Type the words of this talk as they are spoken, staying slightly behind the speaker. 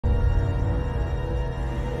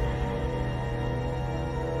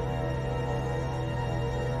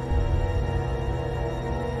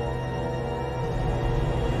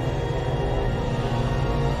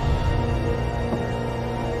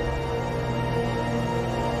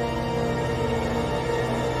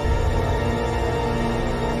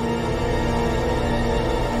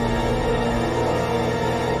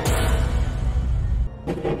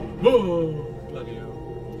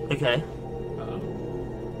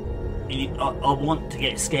I want to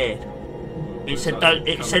get scared. It said don't.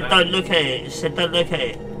 It said don't look at it. It said don't look at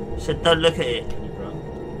it. It said don't look at it.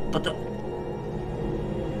 I don't.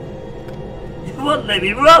 It won't let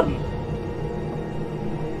me run.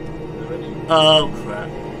 Oh crap!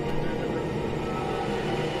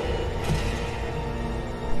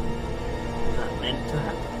 Was that meant to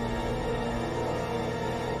happen?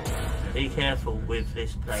 Be careful with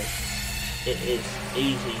this place. It is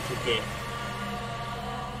easy to get.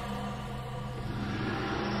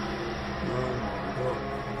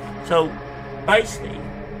 So, basically,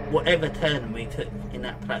 whatever turn we took in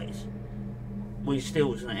that place, we still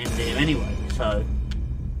was going to end here anyway, so...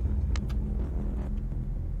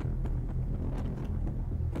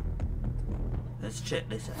 Let's check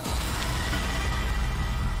this out.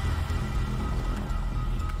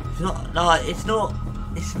 It's not, like, it's not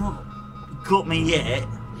got me yet.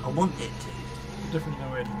 I want it to. Definitely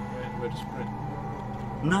know where to sprint.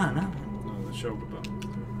 No. No, the shoulder button.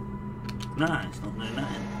 No, it's not doing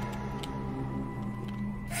nothing.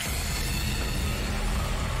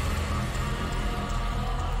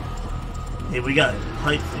 Here we go.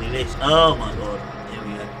 Hopefully this. Oh my god. Here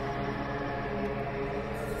we go.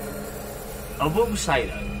 I will say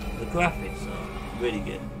though, the graphics are really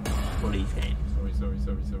good for these games.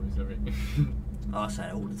 Sorry. I say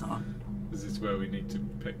it all the time. Is this where we need to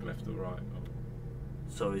pick left or right? Or...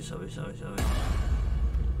 Sorry.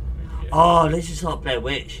 Oh, this is like Blair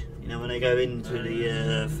Witch. You know when they go into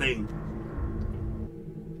the thing.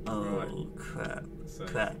 Oh right. Crap. So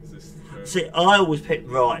crap. See, I always pick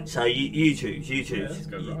right, so you choose. Yeah, let's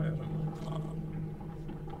go right, I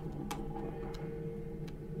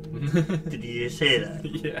don't know. Did you just hear that?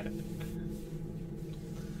 Yeah.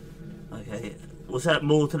 Okay. Was that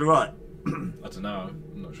more to the right? I don't know,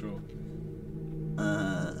 I'm not sure.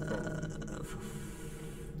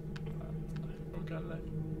 We'll go left.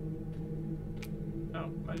 Oh,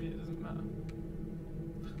 maybe it doesn't matter.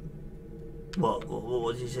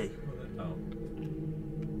 What did you see? Oh.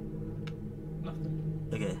 Nothing.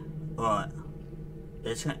 Okay, alright.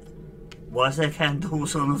 Why is there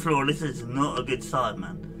candles on the floor? This is not a good sign,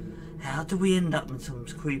 man. How do we end up in some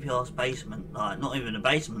creepy ass basement? Like, not even a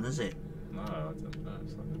basement, is it? No, I don't know.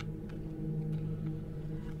 It's like...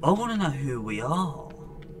 I want to know who we are.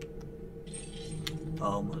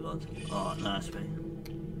 Oh my god. Oh, no, it's me.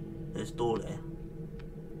 There's a door there.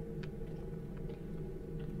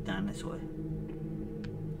 Down this way.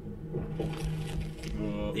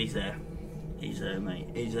 Whoa. He's there. He's there, mate.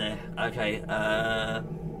 He's there. Okay,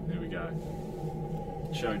 Here we go.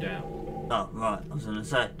 Showdown. Oh, right. I was going to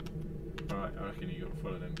say. Alright, I reckon you got to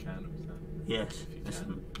follow them candles then. Yes.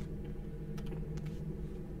 Listen.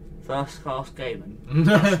 First class gaming.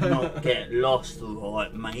 Let's not get lost,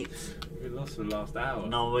 alright, mates. We lost the last hour.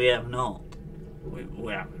 No, we have not.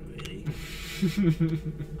 We haven't really.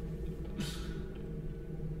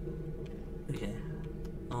 Okay.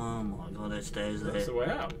 Oh my god, there's stairs there. That's the way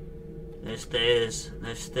out. There's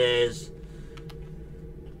stairs.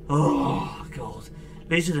 Oh god.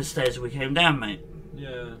 These are the stairs we came down, mate.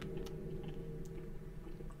 Yeah.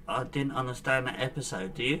 I didn't understand that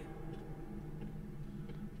episode, do you?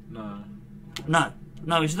 No.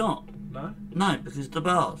 No, it's not. No? No, because the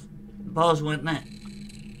bars weren't there.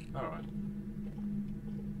 Alright.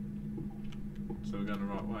 So we're going the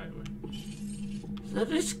right way, are we? So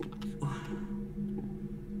this...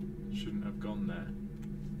 Shouldn't have gone there.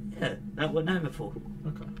 Yeah, that went there before.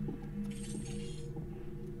 Okay.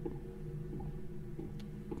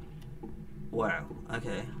 Wow,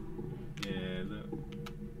 okay. Yeah, look.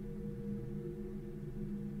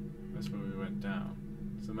 That's where we went down.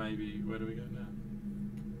 So maybe, where do we go now?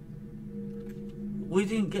 We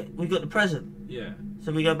got the present. Yeah.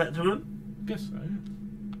 So we go back to the room? Guess so, yeah.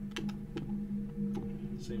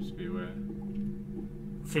 Seems to be where...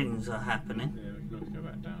 Things are happening. Yeah, we can always go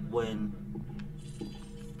back down. When...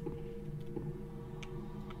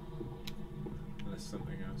 Unless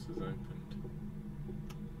something else has opened.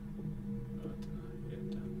 I don't know. Yeah,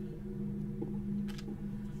 down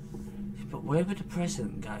there. But where would the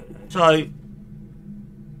present go though? So...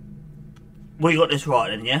 We got this right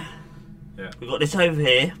then, yeah? Yeah. We got this over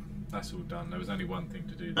here. That's all done. There was only one thing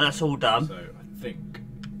to do. That's all done. So I think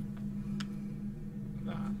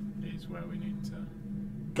that is where we need to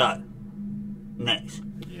go. Next.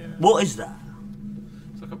 Yeah. What is that?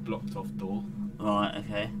 It's like a blocked off door. Right,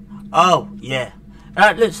 okay. Oh, yeah.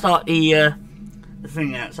 That looks like the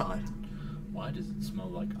thing outside. Why does it smell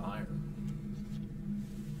like iron?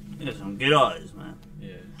 You got some good eyes, man.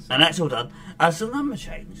 Yeah. And that's all done. Has the number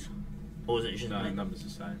changed? Or is it just No, me? the number's the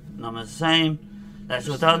same. Number's the same. That's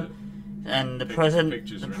all Just done. And the present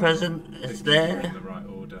pictures is are in there. the right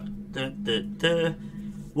order. We're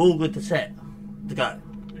all good to set. To go. I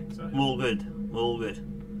think so. We're all good. We're all good.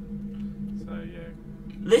 So yeah.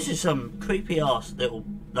 This is some creepy ass little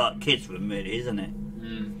like kids room, really, isn't it?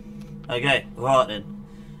 Mm. Okay, right then.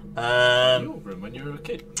 Your room when you were a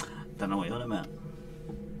kid. Don't know what you're on about.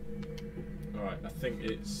 Alright, I think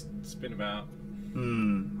it's been about.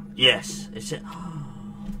 Yes,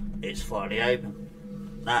 it's Friday open.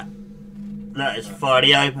 That is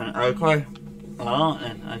Friday open. Okay. Alright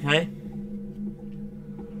then. Okay.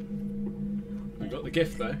 We got the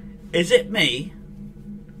gift though. Is it me,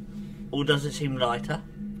 or does it seem lighter?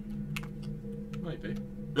 Maybe.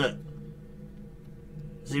 Look.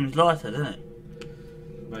 Seems lighter, doesn't it?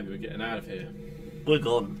 Maybe we're getting out of here. We're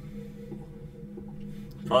gone.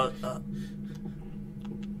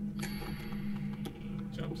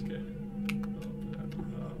 Jump scare.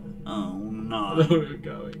 Oh no. Where we're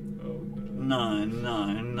going. Oh no.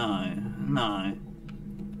 No. No.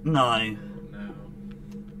 No.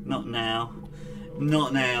 Not now.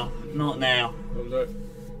 Not now. Not now. Oh look.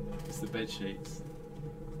 It's the bed sheets.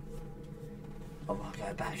 I want to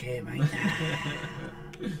go back here, mate.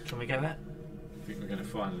 Can we go back? I think we're going to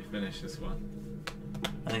finally finish this one.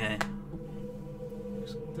 Okay.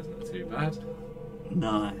 Doesn't look too bad.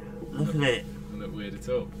 No. Look at it. Doesn't look weird at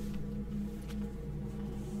all.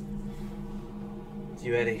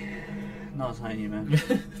 You ready? Nice knowing you, man.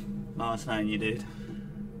 Nice knowing you, dude.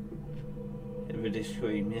 You really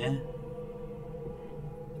scream, yeah?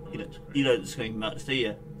 You don't scream much, do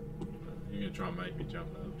you? You're going to try and make me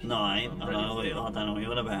jump though. No, I ain't. I don't know what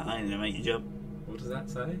you're on about. I ain't going to make you jump. What does that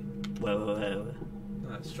say? Where? No,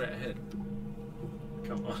 it's straight ahead.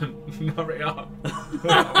 Come on, hurry up.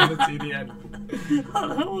 I want to see the end. I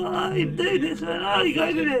don't know why I ain't doing this, man. I ain't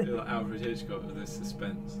going to do it. You're like Alfred Hitchcock with this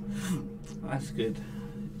suspense. That's good.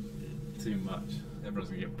 Too much. Everyone's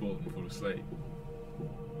going to get bored and fall asleep.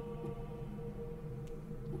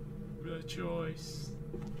 The choice,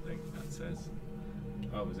 I think that says.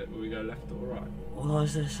 Oh, is it? Will we go left or right? Why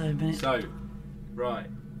is there so many? So, right.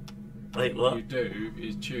 Wait, What what? you do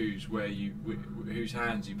is choose where whose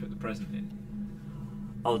hands you put the present in.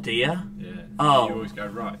 Oh, do you? Yeah. Oh. You always go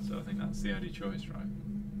right, so I think that's the only choice, right?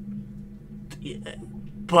 Yeah.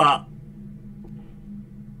 But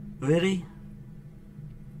really,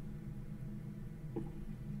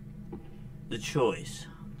 the choice.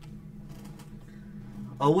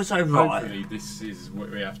 Always go right. Hopefully, this is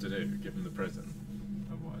what we have to do. Give them the present.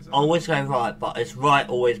 Otherwise, Always go right, but it's right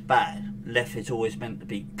always bad. Left is always meant to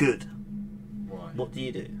be good. Why? What do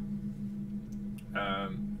you do?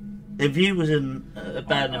 If you was in an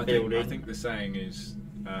abandoned building, I think the saying is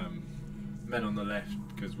men on the left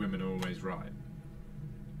because women are always right.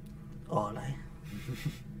 Are they?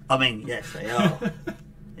 I mean, yes, they are.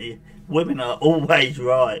 Yeah. Women are always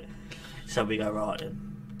right. So we go right then.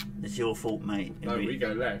 It's your fault, mate. No, we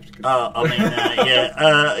go left. I mean,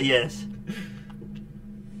 yeah. Yes.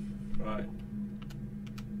 Right.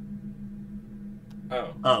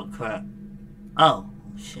 Oh. Oh, crap. Oh,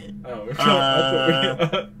 shit. Oh, I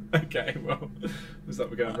thought we... Okay, well, looks like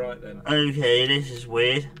we're going right then. Okay, this is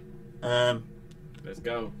weird. Let's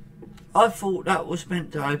go. I thought that was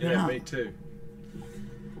meant to open Yeah, up. me too.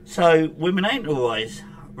 So, women ain't always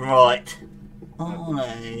right, are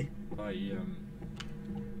they?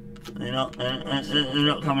 They're not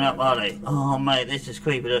coming up, are they? Oh, mate, this is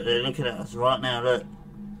creepy. Look, they're looking at us right now, look.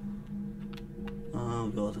 Oh,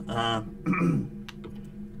 God. Uh-oh.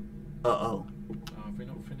 Oh, have we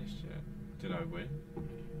not finished yet? Did I win?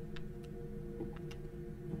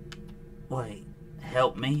 Wait,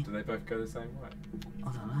 help me? Do they both go the same way?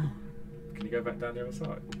 I don't know. Can you go back down the other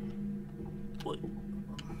side? What?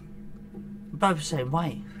 Both the same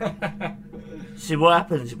way. See, what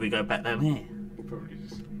happens if we go back down here? You probably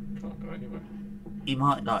just can't go anywhere. You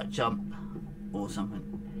might, like, jump or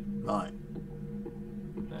something. Like,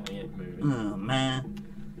 No, he ain't moving. oh, man.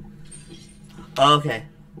 Okay.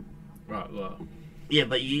 Right, well. Yeah,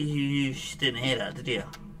 but you didn't hear that, did you?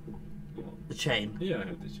 What? The chain. Yeah, I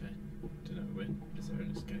heard the chain. Did I win? Is there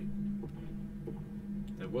an escape?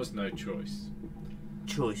 There was no choice.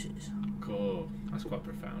 Choices. Cool. That's quite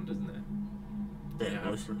profound, isn't it? There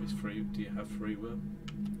was. Do you have free will?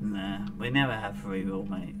 Nah, we never have free will,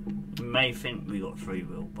 mate. We may think we got free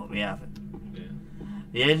will, but we haven't. Yeah.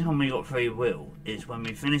 The only time we got free will is when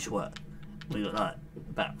we finish work. We got like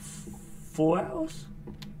about 4 hours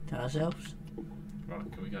to ourselves.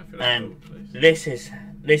 Right, can we go for that And call, please?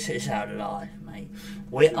 this is our life, mate.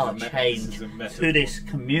 We are changed to this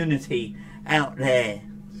community out there.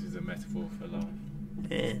 This is a metaphor for life.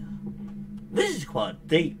 Yeah. This is quite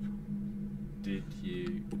deep. Did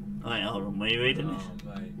you... Wait, hold on, were you reading this?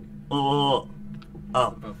 Oh, mate. Or Oh.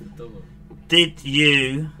 Above the door. Did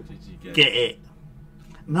you get it?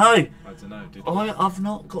 No. I don't know. Did you? I've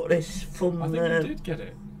not got this from I think you did get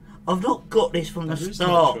it. I've not got this from the There is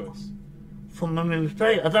start. no choice. From when we was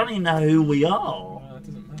playing. I don't even know who we are. Well, it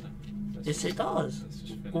doesn't matter. Yes, it does. Let's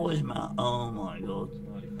just finish. What is matter? Oh my god.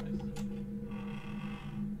 Smiley face.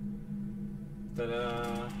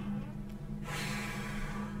 Ta-da!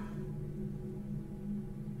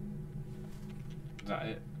 Is that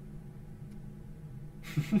it?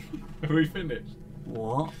 Are we finished?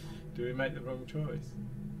 What? Do we make the wrong choice?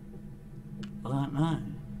 I don't know.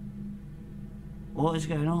 What is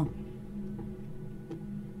going on?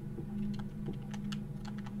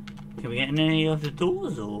 Can we get in any of the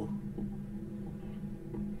doors or?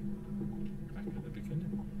 Back at the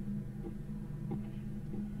beginning.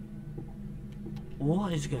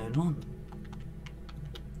 What is going on?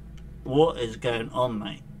 What is going on,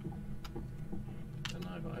 mate? I don't know,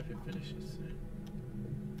 but I hope it finishes soon.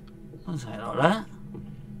 Don't say it like that.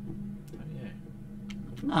 Oh yeah.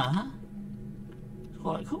 Nah. It's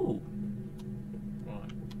quite cool. Right.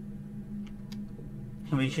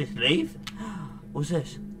 Can we just leave? What's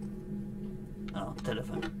this? Oh,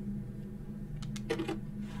 telephone.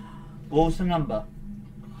 What's the number?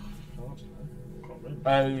 God, I can't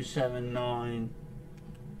remember. 079.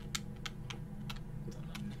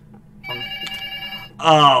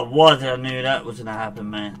 Oh, why did I knew that was gonna happen,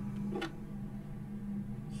 man?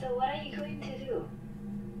 So what are you going to do?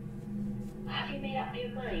 Have you made up your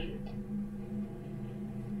mind?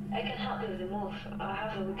 I can help you with the move. I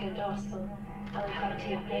have a weekend off, so I will come to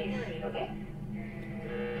your place, okay?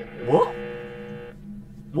 What?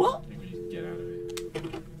 What? I think we need to get out of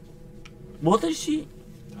here. What is she?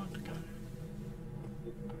 Time to go.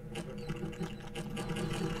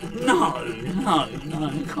 No, no,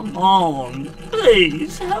 no, come on.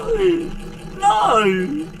 Please, help.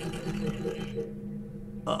 No.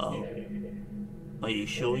 Uh-oh. Are you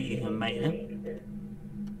sure you can make them?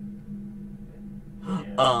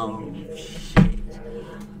 Oh, shit.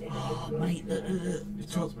 Oh, mate, the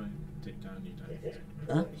It's top. yours, mate. Deep down, you don't.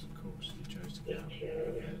 Huh? Of course, you chose to get out.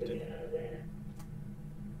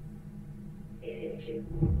 Yeah, didn't you?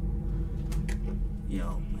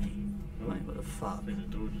 Yo, mate. Mate, what the I fuck? think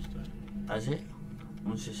the door just opened. Has it?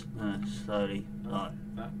 Let's just slowly. Like,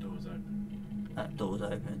 That door's open. that door's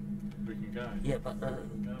open. We can go. Yeah, but. Go.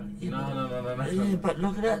 Yeah, No. Yeah, but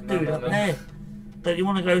look at that No, dude no, up no. there. Don't you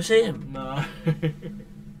want to go see him? No.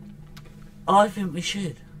 I think we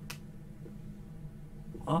should.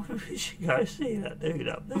 I think we should go see that dude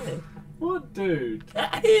up there. What dude?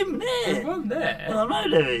 Him there. There's one there. Well, I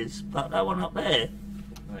know there is, but that one up there.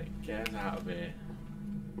 Like, get us out of here.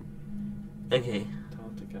 Okay.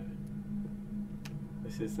 Time to go.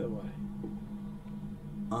 This is the way.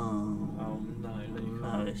 Oh Oh no, you no,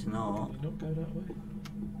 can't. it's not. Can you not go that way?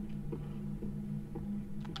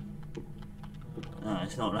 No,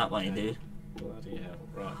 it's not that way, dude. Bloody hell.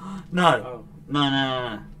 Right. No. Oh, No.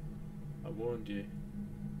 I warned you.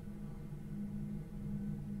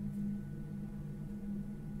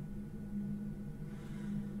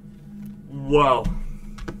 Wow.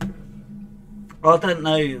 I don't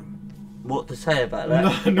know what to say about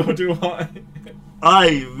that. No, nor do I.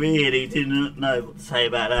 I really didn't know what to say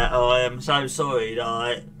about that. I am so sorry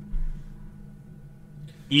that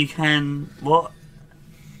you can what?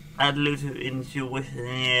 Add a little into your wishes.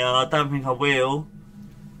 Yeah, I don't think I will.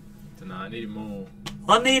 Dunno, I need more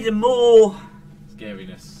I needed more.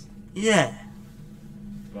 scariness. Yeah.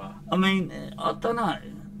 But I mean, I don't know.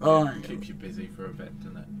 it keeps you busy for a bit,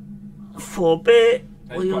 doesn't it? For a bit.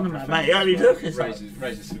 And What are you quite on about, profound mate? It only as well. took us like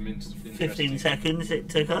Raises some interesting 15 seconds. It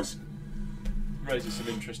took us. Raises some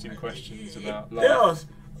interesting questions about Let life. us,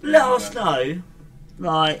 let us know,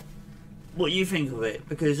 like, what you think of it.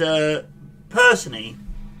 Because, personally,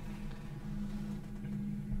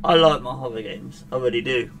 I like my horror games. I really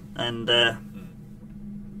do. And,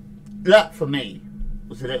 that, for me,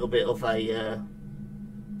 was a little bit of a,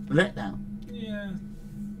 letdown. Yeah,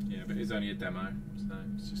 but it's only a demo, so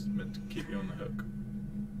it's just meant to keep you on the hook.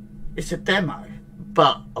 It's a demo,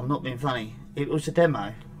 but I'm not being funny. It was a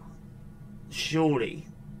demo. Surely,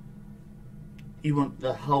 you want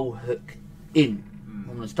the whole hook in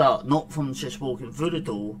from the start, not from just walking through the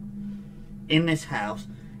door in this house.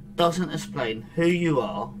 Doesn't explain who you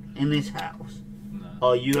are in this house. No.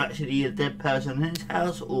 Are you actually a dead person in this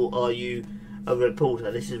house, or are you a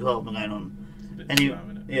reporter? This is what I'm going on. It's a bit Anyway,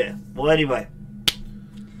 slow, innit? yeah. Well, anyway,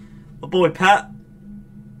 my boy Pat,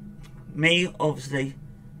 me obviously.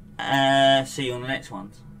 See you on the next one.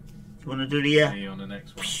 Do you want to do the See you on the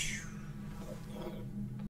next one.